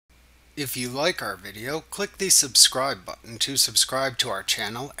If you like our video, click the subscribe button to subscribe to our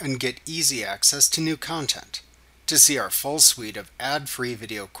channel and get easy access to new content. To see our full suite of ad-free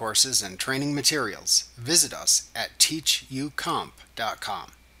video courses and training materials, visit us at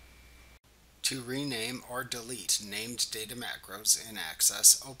teachucomp.com. To rename or delete named data macros in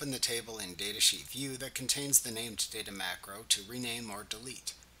Access, open the table in Datasheet View that contains the named data macro to rename or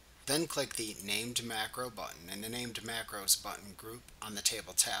delete. Then click the Named Macro button in the Named Macros button group on the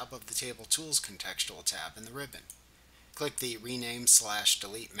Table tab of the Table Tools contextual tab in the ribbon. Click the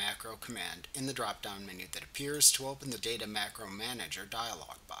Rename/Delete Macro command in the drop-down menu that appears to open the Data Macro Manager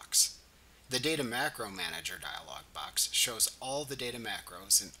dialog box. The Data Macro Manager dialog box shows all the data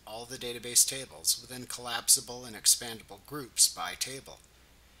macros in all the database tables within collapsible and expandable groups by table.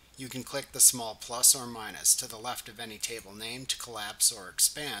 You can click the small plus or minus to the left of any table name to collapse or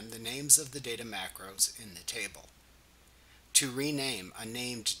expand the names of the data macros in the table. To rename a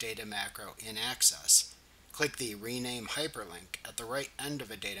named data macro in Access, click the Rename hyperlink at the right end of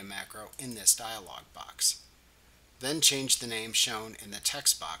a data macro in this dialog box. Then change the name shown in the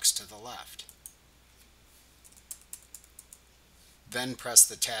text box to the left. Then press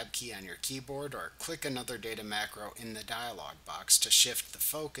the Tab key on your keyboard or click another data macro in the dialog box to shift the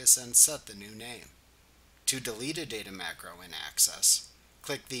focus and set the new name. To delete a data macro in Access,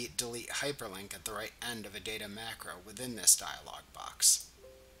 click the Delete hyperlink at the right end of a data macro within this dialog box.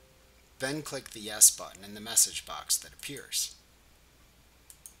 Then click the Yes button in the message box that appears.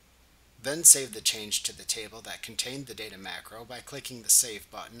 Then save the change to the table that contained the data macro by clicking the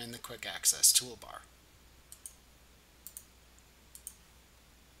Save button in the Quick Access toolbar.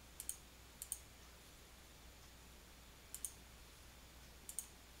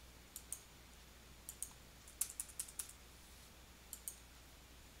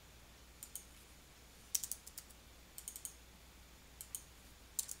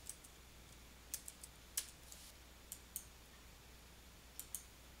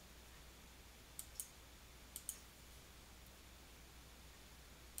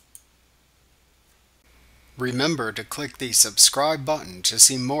 Remember to click the subscribe button to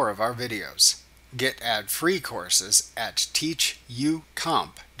see more of our videos. Get ad-free courses at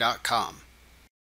teachucomp.com.